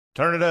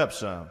Turn it up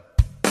some.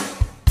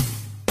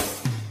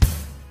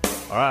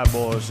 All right,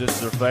 boys, this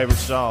is her favorite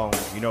song.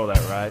 You know that,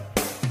 right?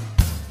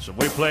 So if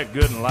we play it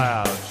good and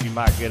loud, she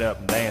might get up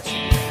and dance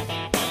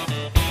again.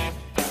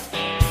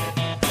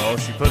 Oh,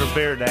 she put her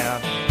beer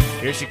down.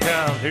 Here she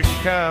comes, here she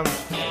comes.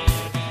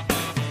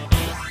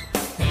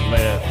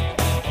 Left,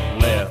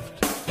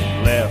 left,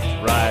 left,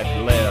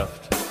 right,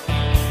 left.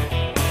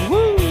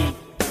 Woo!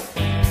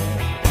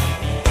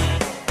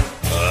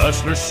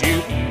 Hustler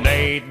shooting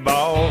 8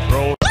 ball,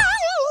 throw.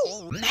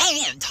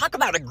 Man, talk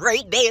about a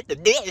great day at the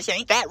dish,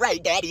 ain't that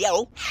right,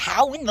 Daddy-O?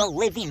 How in the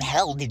living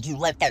hell did you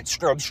let that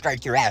scrub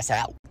strike your ass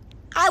out?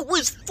 I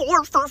was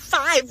 4 for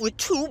 5 with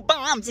 2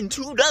 bombs and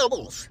 2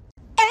 doubles.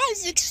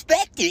 As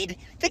expected,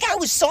 the guy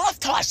was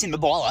soft-tossing the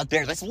ball out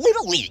there. That's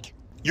Little League.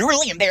 You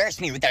really embarrassed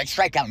me with that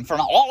strikeout in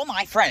front of all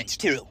my friends,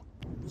 too.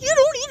 You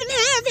don't even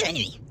have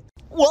any.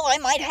 Well, I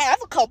might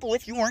have a couple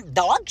if you weren't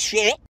dog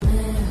shit.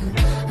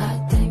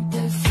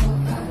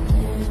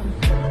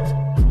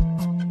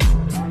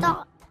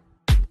 Stop.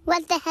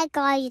 What the heck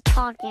are you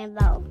talking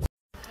about?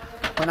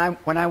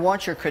 When I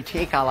want your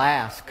critique, I'll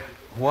ask.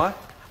 What?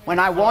 When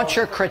I want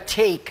your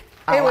critique,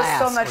 I'll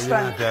ask. It was so much fun. You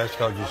don't have to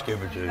ask, I'll just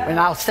give it to you. And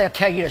I'll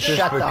tell you to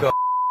shut the f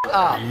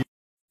up.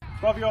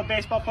 12-year-old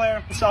baseball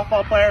player,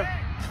 softball player.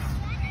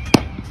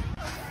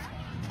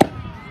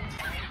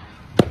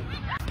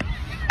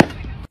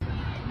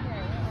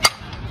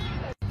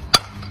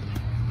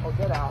 Oh,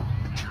 get out.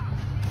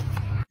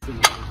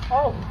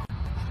 Oh.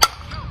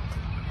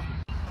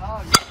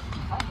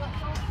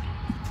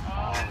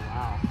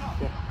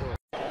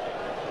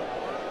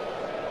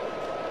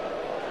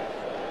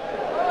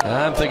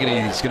 I'm thinking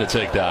he's going to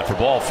take that for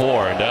ball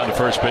 4, and down to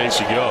first base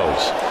he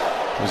goes.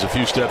 There's a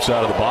few steps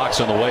out of the box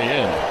on the way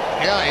in.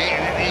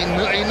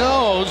 Yeah, he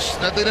knows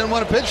that they didn't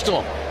want to pitch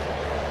to him.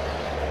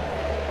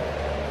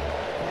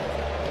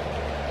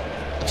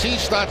 He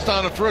starts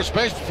down at first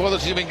base before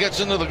this even gets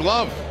into the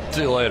glove.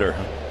 See you later.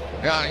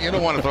 Yeah, you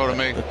don't want to throw to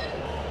me.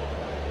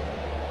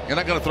 You're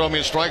not going to throw me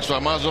a strike, so I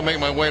might as well make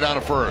my way down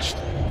to first.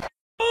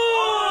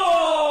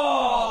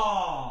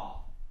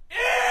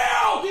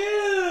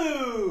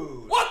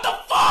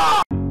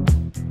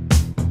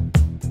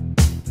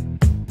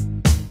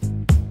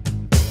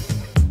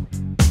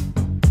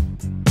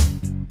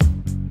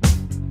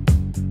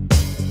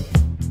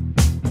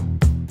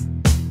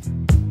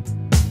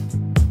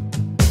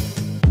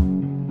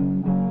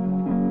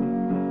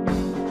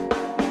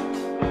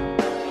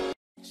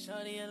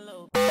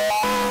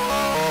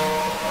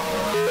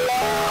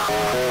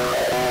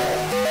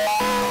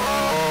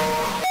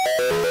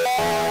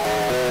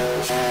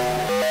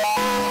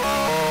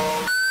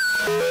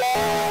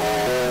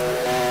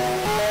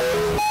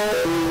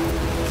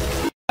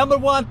 Number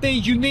one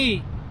thing you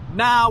need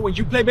now when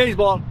you play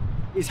baseball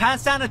is hand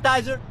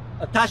sanitizer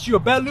attached to your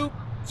belt loop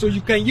so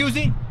you can use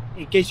it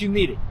in case you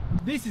need it.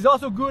 This is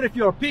also good if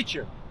you're a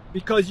pitcher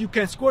because you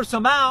can squirt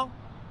some out,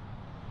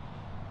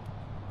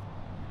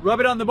 rub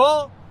it on the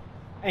ball,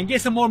 and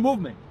get some more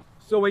movement.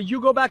 So when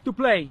you go back to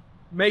play,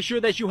 make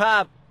sure that you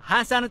have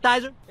hand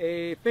sanitizer,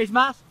 a face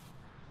mask,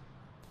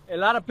 a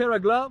lot of pair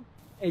of gloves,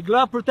 a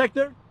glove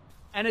protector,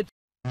 and a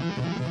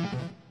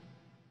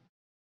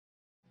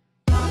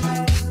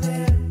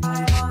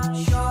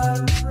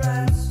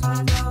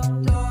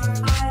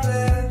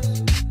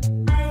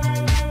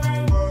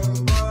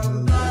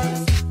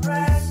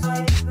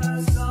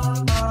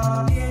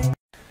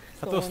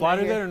I throw a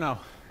slider there or no?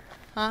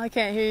 I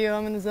can't hear you.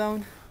 I'm in the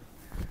zone.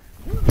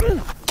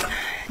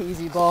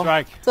 Easy ball.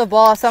 Strike. It's a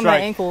ball. It's on my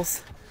Strike.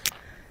 ankles.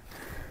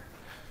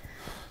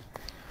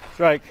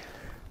 Strike.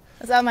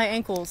 It's on my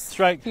ankles.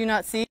 Strike. Do you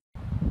not see?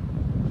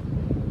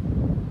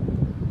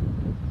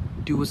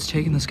 Dude, what's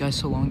taking this guy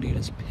so long to get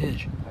his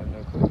pitch? I have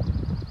no clue.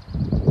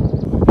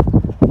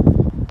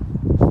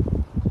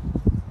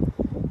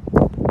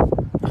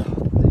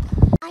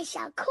 I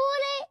shall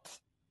call it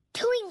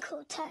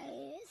Twinkle Toes.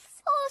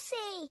 Or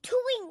say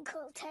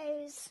Twinkle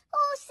Toes.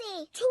 Or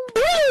say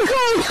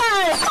Twinkle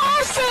Toes.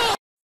 Or say.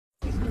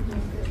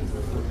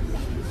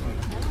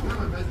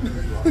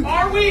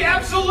 Are we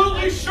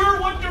absolutely sure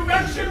what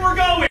direction we're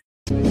going?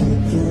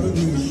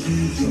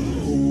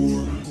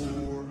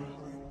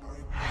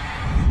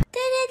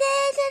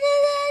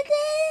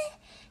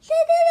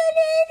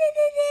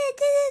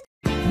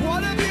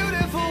 What a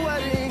beautiful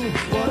wedding.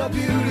 What a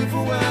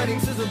beautiful wedding.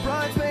 Says the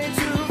bridesmaid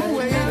to the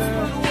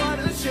waiter. What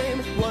a shame.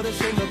 What a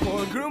shame. The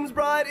poor groom's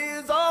bride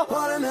is a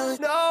watermelon.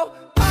 No,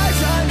 I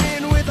chime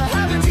in with a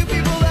haven't you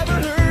people ever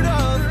heard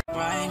of?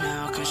 Right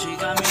now, cause she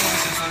got me in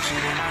some function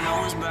and I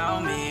know it's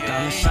about me.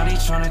 Got me shawty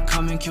tryna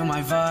come and kill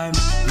my vibe.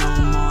 No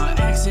more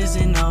X's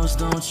and O's,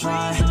 don't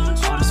try.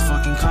 All this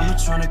fucking karma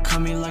tryna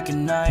cut me like a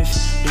knife.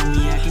 Don't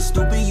be acting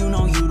stupid, you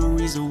know you the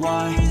reason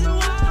why.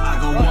 I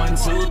go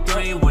 1, 2,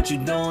 3, what you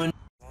doing?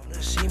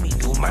 See me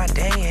do my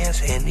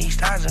dance in these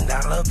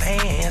 $1,000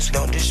 pants.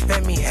 Don't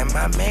disrespect me and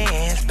my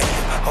mans.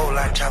 Bam, whole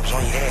lot of choppers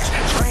on your ass.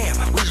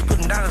 Scram, we just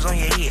putting dollars on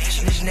your head.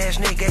 This ass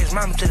nigga gave his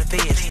mama to the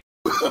feds.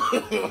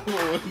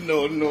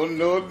 No, no,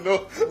 no,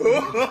 no.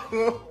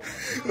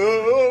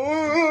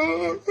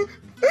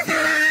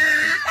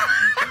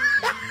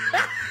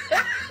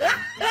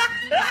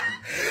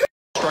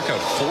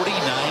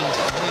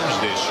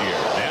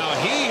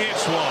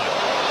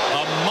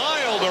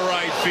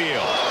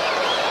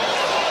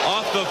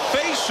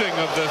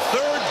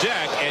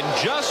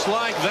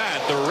 like that,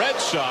 the Red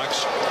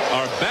Sox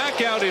are back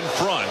out in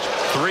front,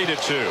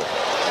 3-2.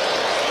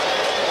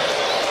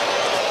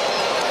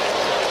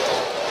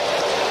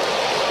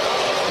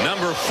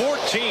 Number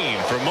 14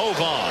 for Mo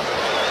Vaughn.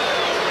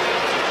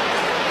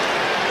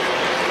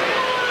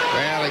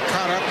 Well, he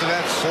caught up to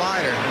that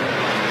slider.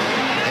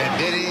 And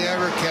did he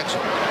ever catch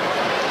it?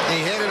 He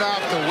hit it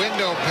off the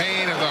window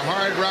pane of the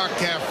Hard Rock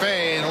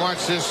Cafe, and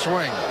watch this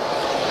swing.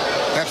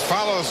 That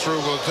follow-through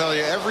will tell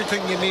you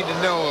everything you need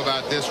to know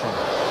about this one.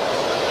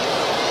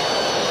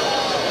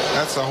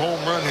 That's the home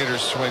run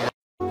hitter's swing.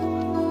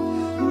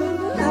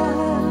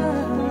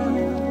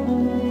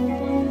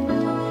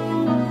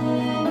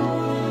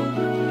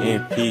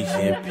 In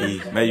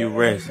peace. May you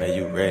rest,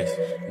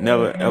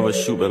 Never ever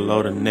shoot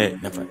below the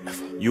net. Never.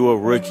 You a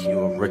rookie,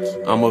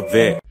 I'm a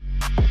vet.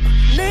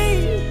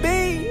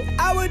 Maybe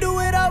I would do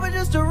it over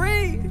just to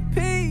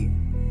repeat.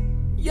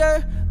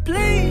 Yeah,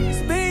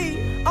 please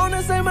be on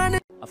the same mind.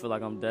 I feel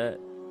like I'm dead.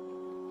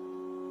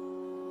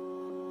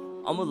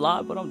 I'm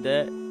alive, but I'm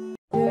dead.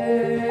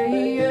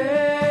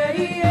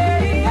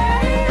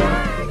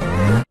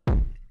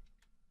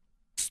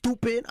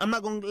 Stupid, I'm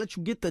not gonna let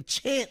you get the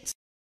chance.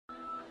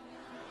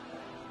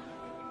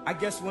 I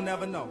guess we'll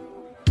never know.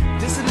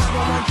 This is number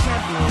one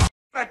champion.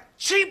 A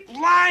cheap,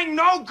 lying,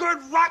 no good,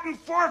 rotten,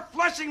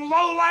 four-flushing,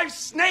 low-life,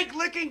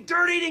 snake-licking,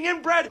 dirt-eating,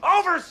 inbred,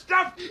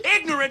 overstuffed,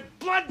 ignorant,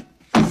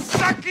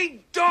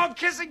 blood-sucking,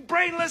 dog-kissing,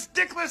 brainless,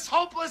 dickless,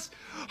 hopeless,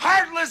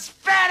 heartless,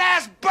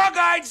 fat-ass,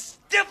 bug-eyed,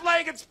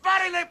 stiff-legged,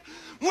 spotty-lipped,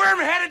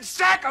 worm-headed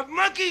sack of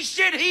monkey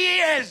shit he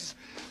is!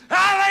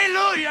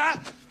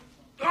 Hallelujah!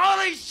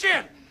 Holy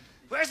shit!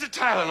 Where's the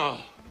Tylenol?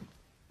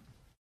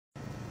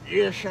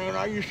 Yeah, son,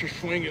 I used to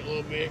swing it a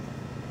little bit.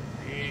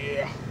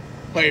 Yeah.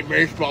 Played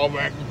baseball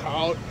back in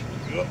college.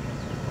 Yep.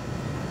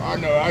 I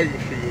know I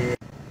used to, yeah.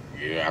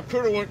 Yeah, I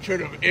could have went to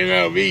the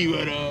MLB,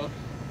 but,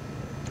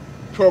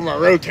 tore my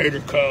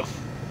rotator cuff.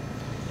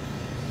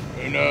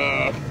 And,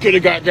 could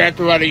have got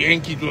drafted by the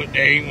Yankees, but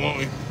they ain't want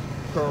me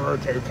for a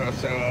rotator cuff,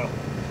 so,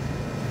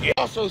 yeah.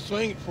 I'll also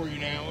swing it for you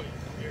now.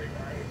 Here,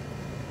 right.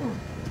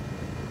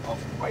 Oh,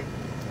 wait.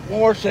 One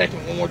more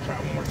second, one more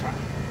time.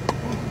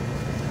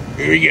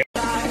 Here we go.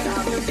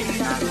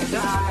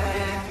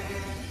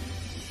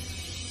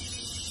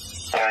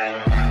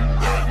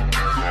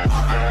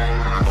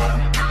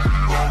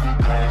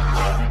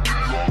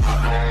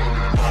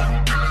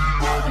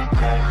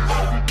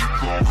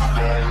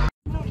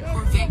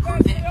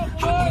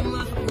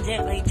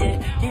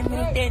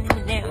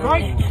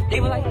 They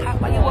were like,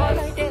 why you all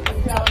like that?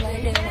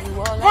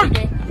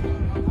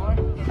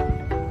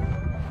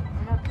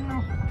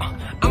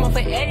 I'm up for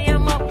Eddie,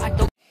 I'm up. I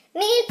don't.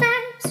 Mille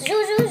paps, jou.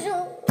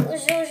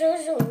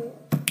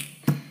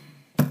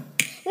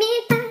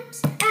 Mille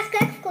paps,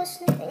 afkak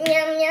vkusno,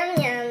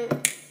 nyam.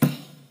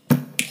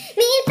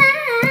 Mille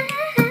paps,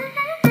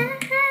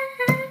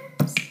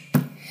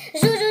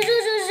 jou.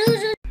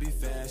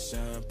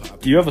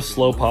 Do you have a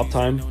slow pop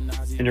time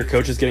and your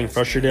coach is getting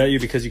frustrated at you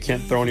because you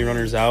can't throw any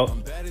runners out?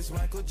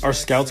 Are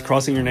scouts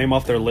crossing your name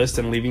off their list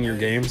and leaving your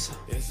games?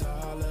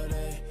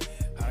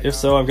 If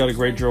so, I've got a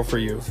great drill for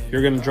you.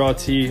 You're going to draw a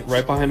T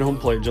right behind home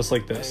plate just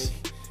like this.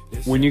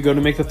 When you go to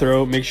make the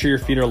throw, make sure your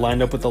feet are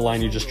lined up with the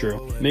line you just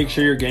drew. Make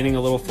sure you're gaining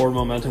a little forward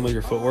momentum with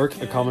your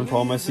footwork. A common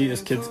problem I see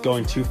is kids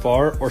going too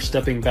far or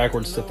stepping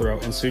backwards to throw,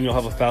 and soon you'll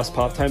have a fast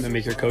pop time and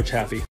make your coach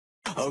happy.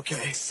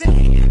 Okay.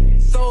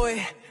 Throw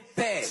it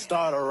back.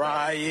 Start a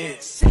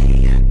riot.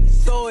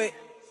 Throw it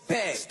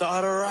back.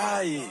 Start a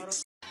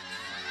riot.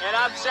 And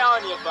I'm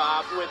telling you,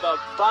 Bob, with a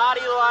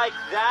body like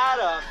that,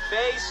 a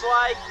face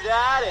like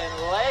that,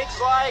 and legs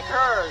like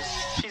hers,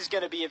 she's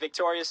gonna be a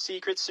Victoria's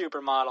Secret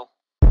supermodel.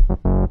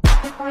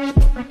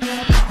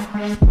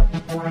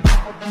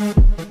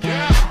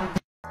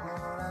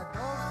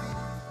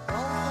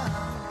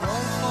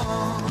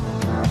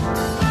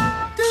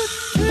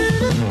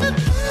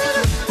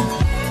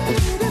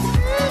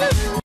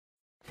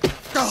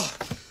 Oh,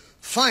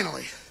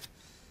 finally.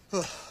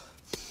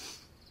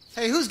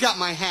 Hey, who's got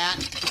my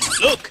hat?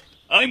 Look,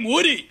 I'm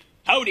Woody.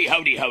 Howdy,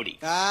 howdy, howdy.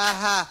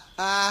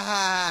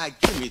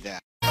 Give me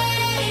that.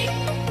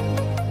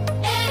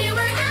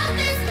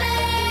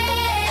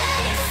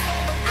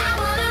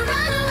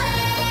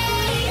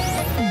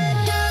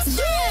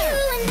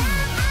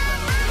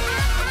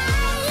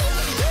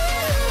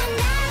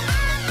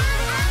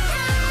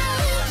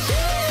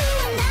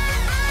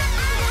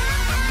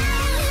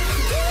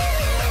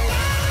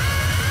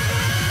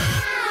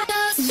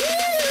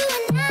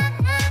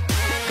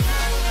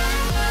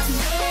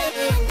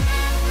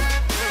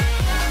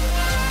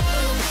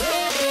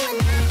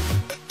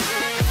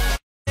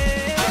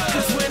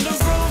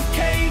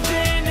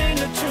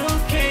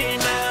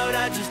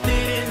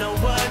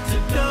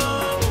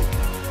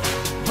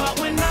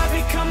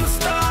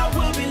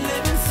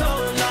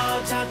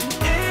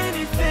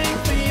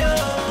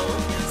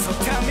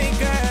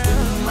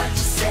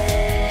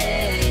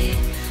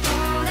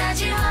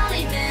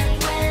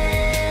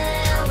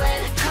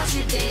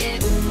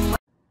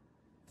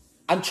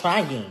 I'm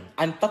trying.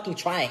 I'm fucking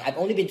trying. I've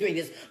only been doing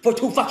this for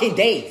 2 fucking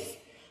days.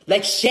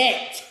 Like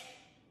shit.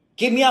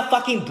 Give me a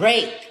fucking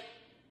break.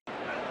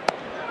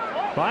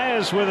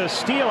 Baez with a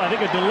steal, I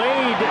think a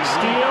delayed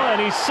steal,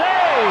 and he's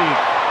saved.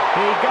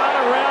 He got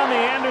around the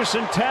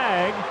Anderson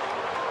tag,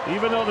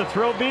 even though the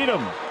throw beat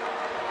him.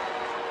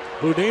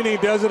 Houdini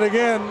does it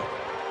again.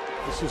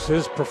 This is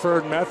his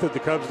preferred method. The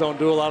Cubs don't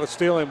do a lot of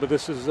stealing, but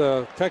this is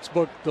a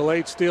textbook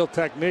delayed steal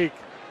technique.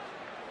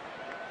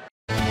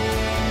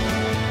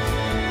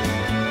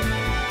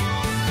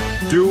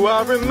 Do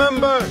I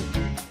remember?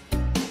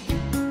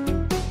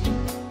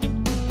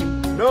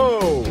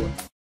 No.